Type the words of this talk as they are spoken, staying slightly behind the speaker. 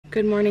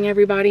Good morning,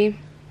 everybody.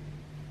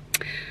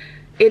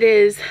 It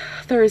is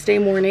Thursday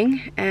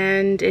morning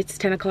and it's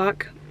 10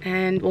 o'clock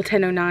and well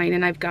 10:09,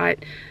 and I've got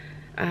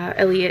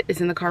Elliot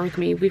is in the car with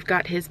me. We've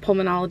got his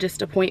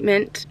pulmonologist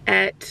appointment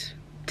at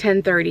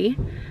 10:30,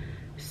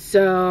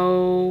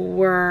 so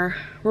we're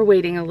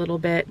waiting a little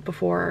bit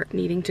before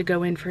needing to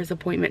go in for his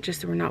appointment, just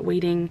so we're not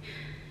waiting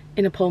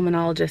in a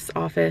pulmonologist's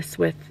office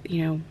with,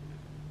 you know,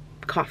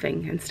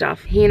 coughing and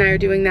stuff. He and I are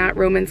doing that.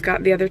 Roman's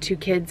got the other two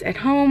kids at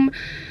home.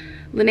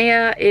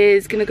 Linnea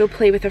is gonna go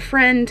play with a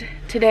friend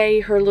today,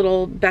 her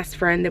little best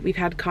friend that we've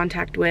had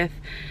contact with,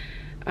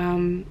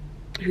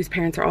 whose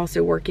parents are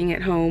also working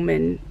at home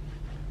and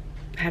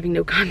having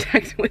no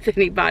contact with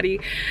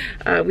anybody.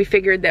 We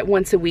figured that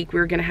once a week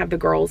we were gonna have the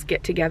girls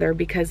get together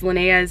because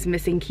Linnea is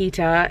missing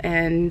Kita,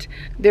 and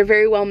there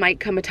very well might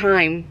come a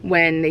time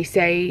when they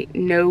say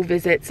no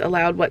visits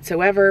allowed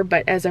whatsoever,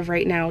 but as of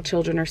right now,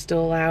 children are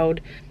still allowed.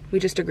 We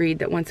just agreed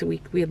that once a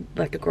week we'd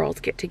let the girls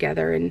get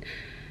together and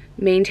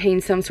maintain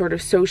some sort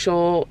of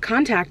social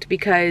contact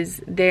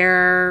because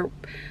there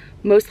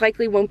most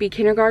likely won't be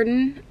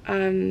kindergarten.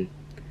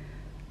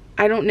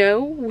 I don't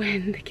know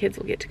when the kids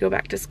will get to go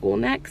back to school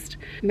next.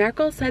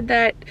 Merkel said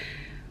that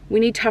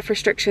we need tough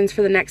restrictions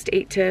for the next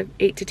 8 to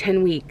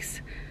 10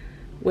 weeks,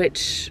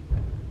 which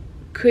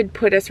could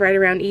put us right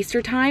around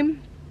Easter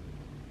time.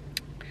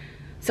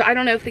 So I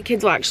don't know if the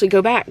kids will actually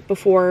go back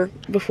before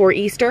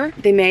Easter.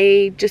 They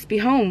may just be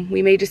home.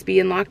 We may just be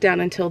in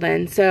lockdown until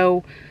then.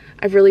 So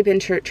I've really been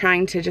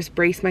trying to just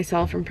brace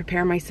myself and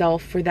prepare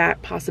myself for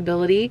that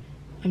possibility.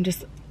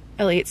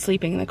 Elliot's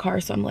sleeping in the car,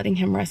 so I'm letting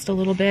him rest a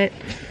little bit.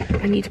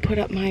 I need to put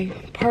up my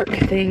park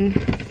thing.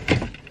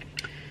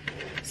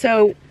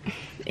 So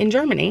in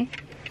Germany,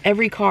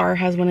 every car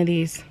has one of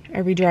these.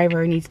 Every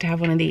driver needs to have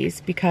one of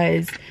these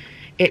because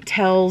it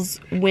tells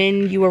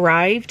when you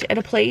arrived at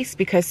a place,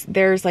 because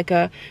there's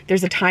a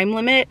time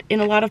limit in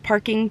a lot of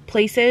parking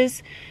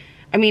places.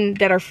 I mean,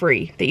 that are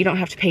free, that you don't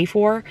have to pay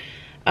for.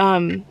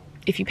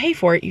 If you pay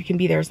for it, you can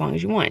be there as long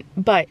as you want.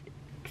 But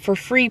for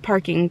free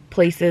parking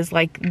places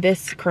like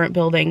this current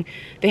building,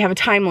 they have a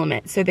time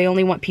limit. So they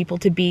only want people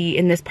to be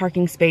in this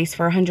parking space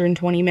for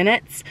 120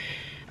 minutes.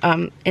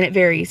 And it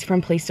varies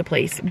from place to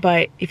place.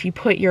 But if you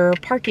put your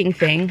parking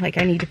thing, like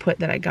I need to put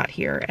that I got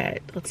here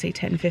at, let's say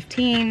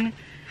 10:15.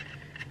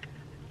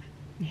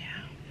 Yeah.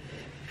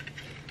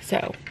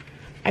 So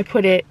I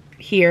put it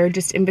here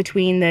just in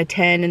between the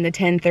 10 and the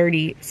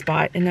 10:30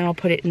 spot. And then I'll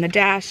put it in the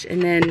dash,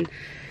 and then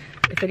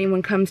if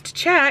anyone comes to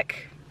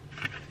check,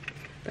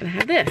 then I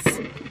have this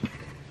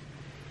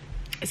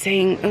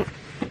saying, oh,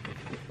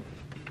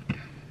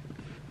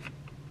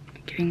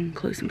 getting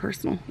close and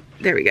personal.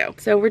 There we go.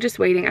 So we're just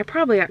waiting. I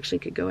probably actually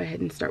could go ahead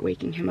and start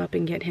waking him up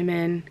and get him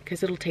in,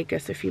 because it'll take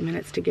us a few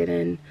minutes to get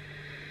in.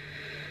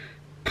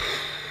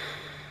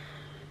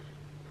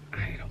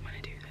 I don't want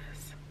to do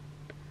this.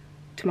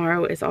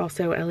 Tomorrow is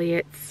also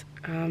Elliot's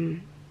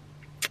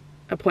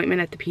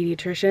appointment at the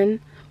pediatrician.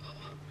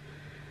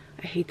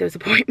 I hate those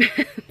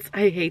appointments.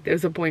 I hate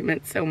those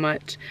appointments so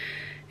much.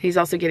 He's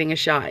also getting a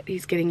shot.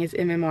 He's getting his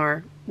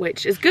MMR,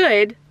 which is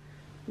good.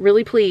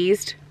 Really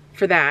pleased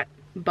for that,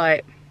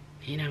 but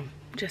you know,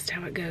 just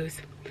how it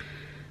goes.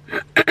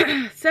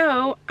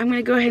 So I'm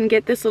gonna go ahead and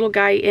get this little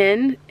guy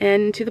in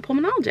and to the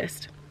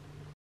pulmonologist.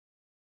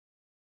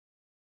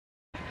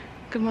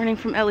 Good morning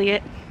from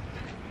Elliot.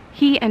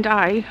 He and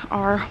I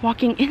are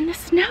walking in the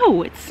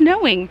snow. It's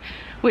snowing,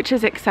 which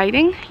is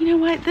exciting. You know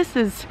what? This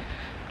is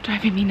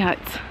driving me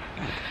nuts.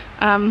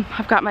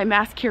 I've got my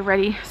mask here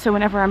ready, so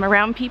whenever I'm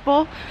around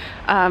people,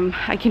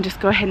 I can just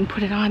go ahead and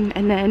put it on,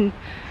 and then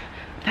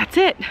that's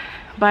it.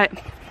 But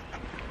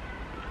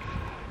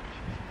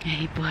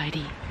hey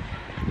buddy,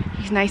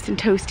 he's nice and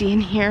toasty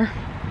in here.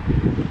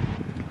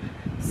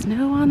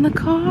 Snow on the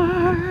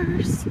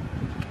cars.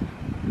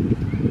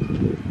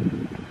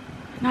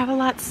 Not a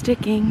lot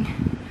sticking.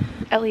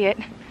 Elliot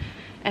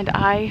and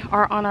I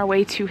are on our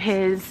way to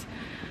his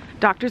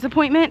doctor's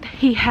appointment.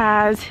 He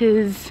has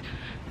his,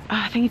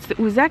 I think it's the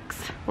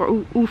U6 or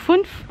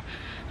U5.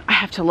 I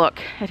have to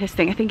look at his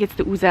thing. I think it's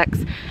the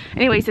U6.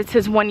 Anyways, it's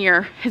his one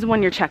year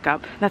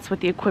checkup. That's what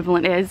the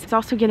equivalent is. He's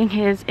also getting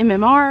his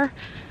MMR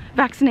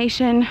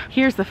vaccination.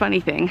 Here's the funny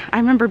thing. I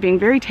remember being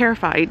very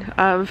terrified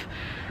of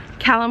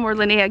Callum or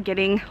Linnea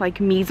getting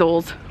like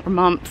measles or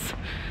mumps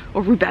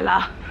or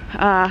rubella.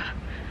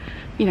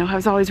 You know, I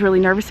was always really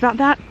nervous about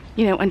that,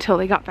 you know, until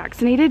they got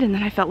vaccinated, and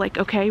then I felt like,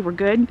 okay, we're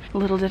good.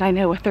 Little did I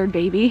know a third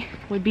baby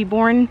would be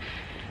born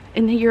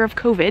in the year of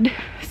COVID.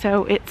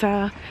 So it's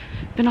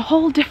been a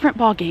whole different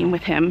ball game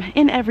with him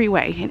in every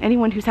way. And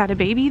anyone who's had a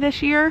baby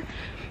this year,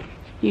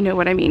 you know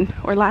what I mean.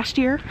 Or last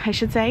year, I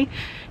should say,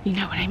 you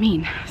know what I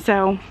mean.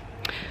 So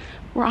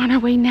we're on our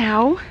way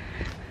now.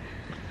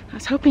 I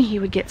was hoping he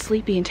would get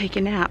sleepy and take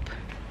a nap.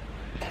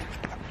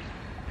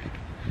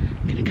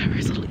 I'm gonna cover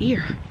his little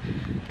ear.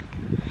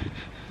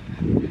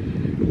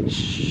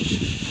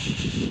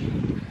 Shh.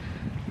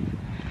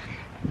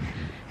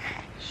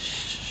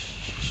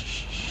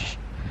 Shh.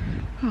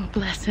 Oh,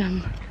 bless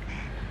him.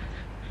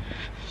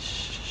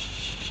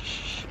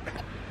 Shh.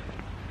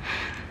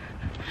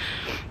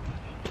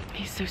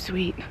 so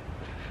sweet.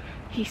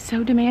 He's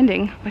so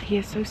demanding, but he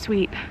is so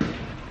sweet.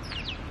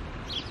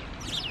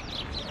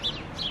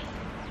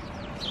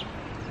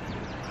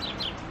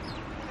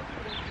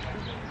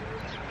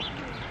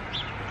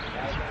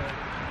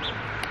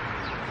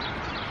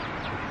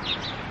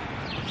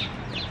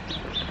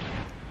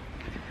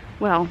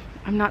 Well,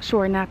 I'm not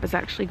sure a nap is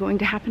actually going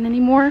to happen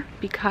anymore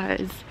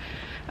because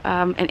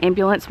an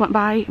ambulance went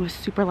by. It was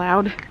super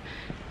loud.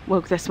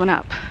 Woke this one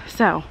up.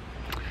 So,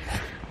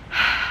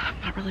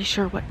 I'm not really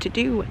sure what to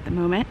do at the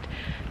moment.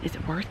 Is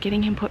it worth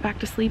getting him put back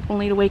to sleep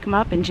only to wake him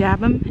up and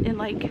jab him in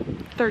like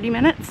 30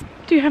 minutes?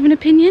 Do you have an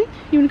opinion?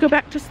 You want to go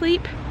back to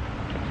sleep?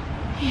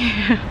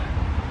 Yeah.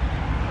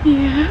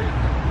 Yeah.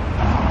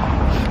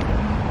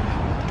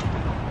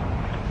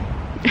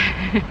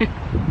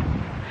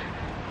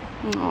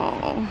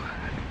 Oh.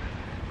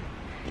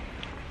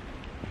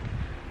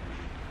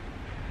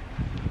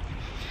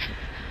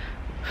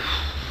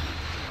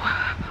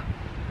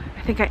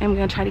 I think I am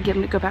gonna try to get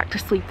him to go back to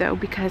sleep though,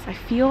 because I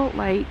feel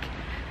like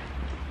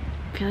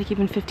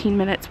even 15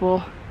 minutes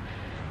will,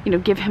 you know,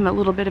 give him a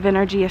little bit of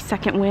energy, a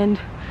second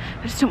wind.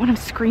 I just don't want him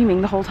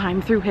screaming the whole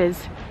time through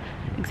his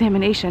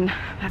examination.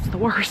 That's the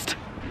worst.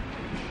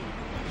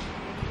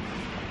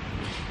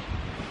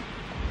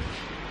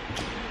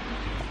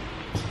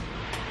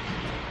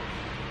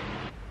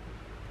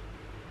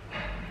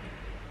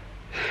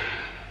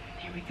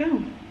 Here we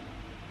go.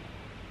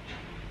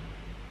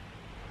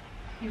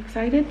 You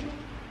excited?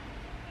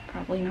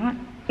 Probably not.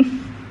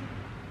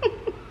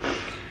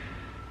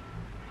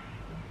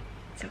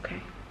 It's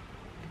okay.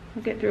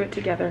 We'll get through it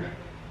together.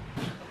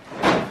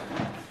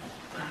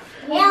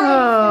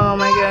 Oh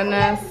my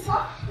goodness.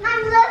 Mom,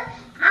 look,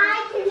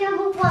 I can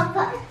jump one.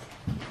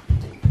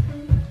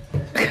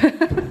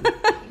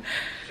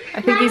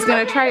 I think he's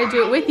gonna try to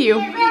do it with you.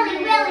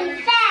 Really,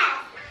 really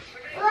fast.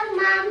 Look,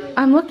 Mom.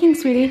 I'm looking,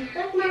 sweetie.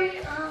 Look, Mom.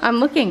 I'm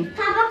looking.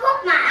 Papa,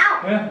 poke my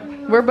out. Yeah.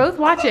 We're both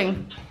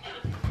watching.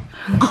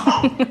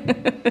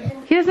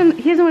 He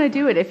doesn't want to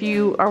do it if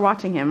you are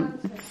watching him.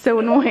 It's so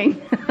annoying.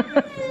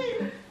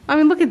 I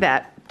mean, look at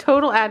that.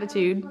 Total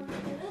attitude.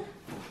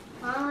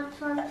 Aww.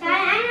 Kann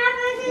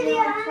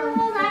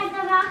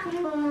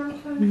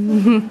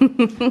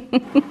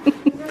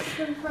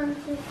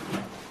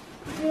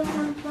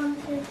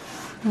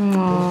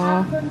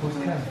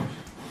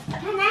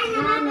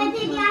einer mal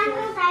bitte die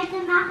andere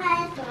Seite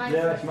machen?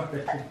 Ja, ich mach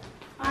gleich.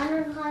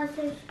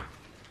 31,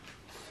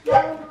 32,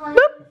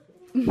 33,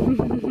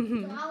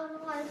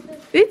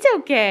 It's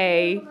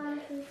okay.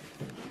 34,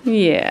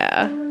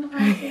 Yeah.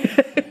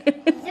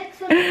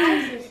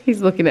 36.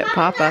 He's looking at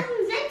Papa.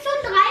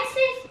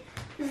 36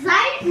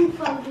 Seiten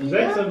von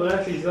dir.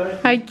 36 Seiten.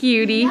 Hi,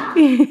 cutie.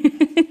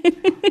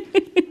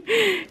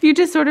 You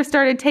just sort of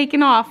started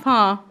taking off,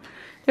 huh?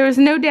 There was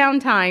no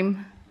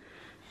downtime.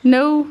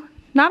 No,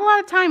 not a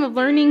lot of time of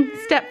learning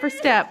step for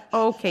step.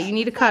 Okay, you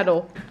need a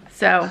cuddle.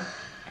 So,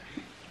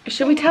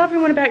 should we tell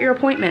everyone about your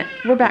appointment?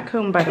 We're back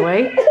home, by the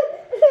way.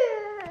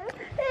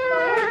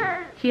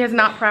 He has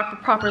not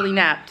properly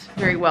napped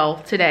very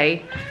well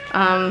today.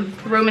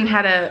 Roman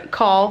had a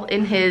call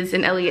in his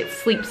and Elliot's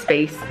sleep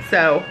space,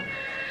 so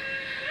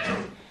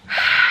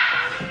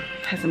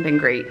hasn't been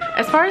great.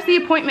 As far as the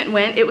appointment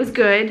went, it was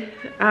good.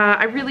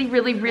 I really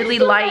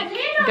like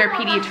their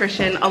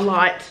pediatrician a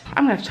lot.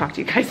 I'm gonna have to talk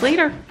to you guys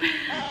later.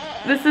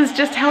 This is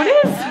just how it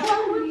is.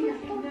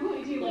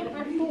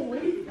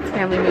 It's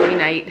family movie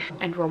night,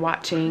 and we're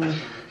watching the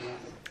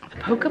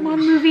Pokemon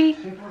movie.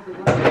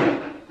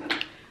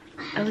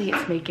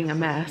 Elliot's making a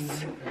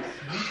mess.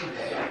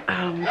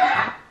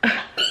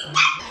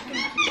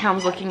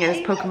 Calum's looking at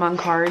his Pokemon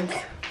cards.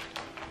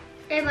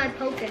 Am I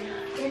poking?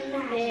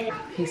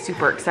 He's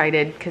super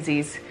excited because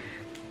he's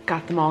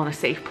got them all in a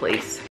safe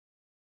place.